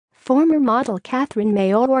Former model Kathryn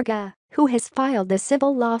Mayorga, who has filed a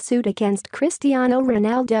civil lawsuit against Cristiano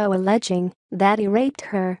Ronaldo alleging that he raped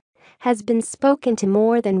her, has been spoken to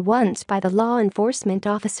more than once by the law enforcement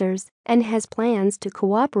officers and has plans to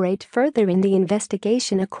cooperate further in the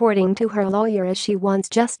investigation, according to her lawyer, as she wants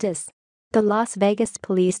justice. The Las Vegas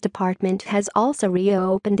Police Department has also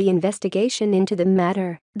reopened the investigation into the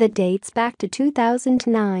matter that dates back to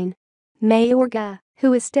 2009. Mayorga,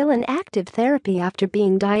 who is still in active therapy after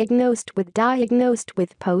being diagnosed with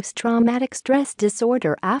post-traumatic stress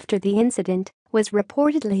disorder after the incident, was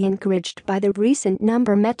reportedly encouraged by the recent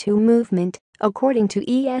Me Too movement, according to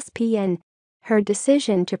ESPN. Her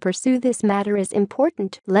decision to pursue this matter is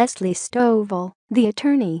important, Leslie Stovall, the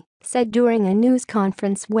attorney, said during a news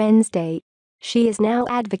conference Wednesday. She is now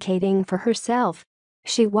advocating for herself.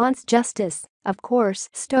 She wants justice, of course,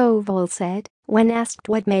 Stovall said, when asked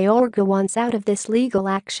what Mayorga wants out of this legal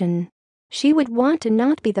action. She would want to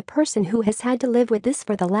not be the person who has had to live with this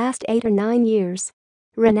for the last 8 or 9 years.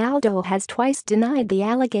 Ronaldo has twice denied the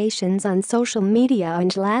allegations on social media,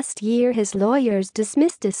 and last year his lawyers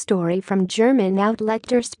dismissed a story from German outlet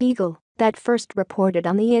Der Spiegel that first reported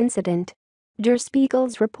on the incident. Der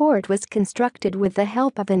Spiegel's report was constructed with the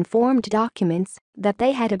help of informed documents that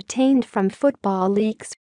they had obtained from football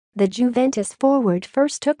leaks. The Juventus forward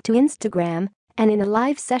first took to Instagram and in a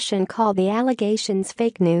live session called the allegations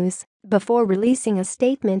fake news, before releasing a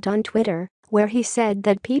statement on Twitter where he said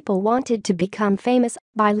that people wanted to become famous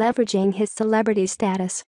by leveraging his celebrity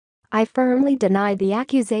status. "I firmly deny the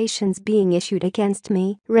accusations being issued against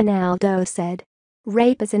me," Ronaldo said.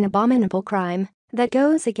 "Rape is an abominable crime that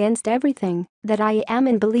goes against everything that I am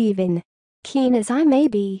and believe in. Keen as I may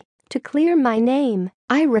be to clear my name,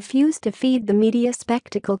 I refuse to feed the media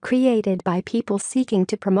spectacle created by people seeking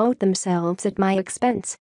to promote themselves at my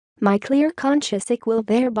expense. My clear conscience will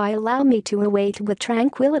thereby allow me to await with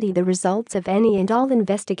tranquility the results of any and all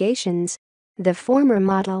investigations." The former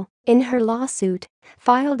model, in her lawsuit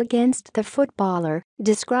filed against the footballer,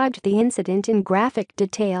 described the incident in graphic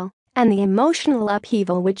detail and the emotional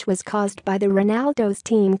upheaval which was caused by the Ronaldo's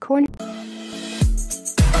team corner.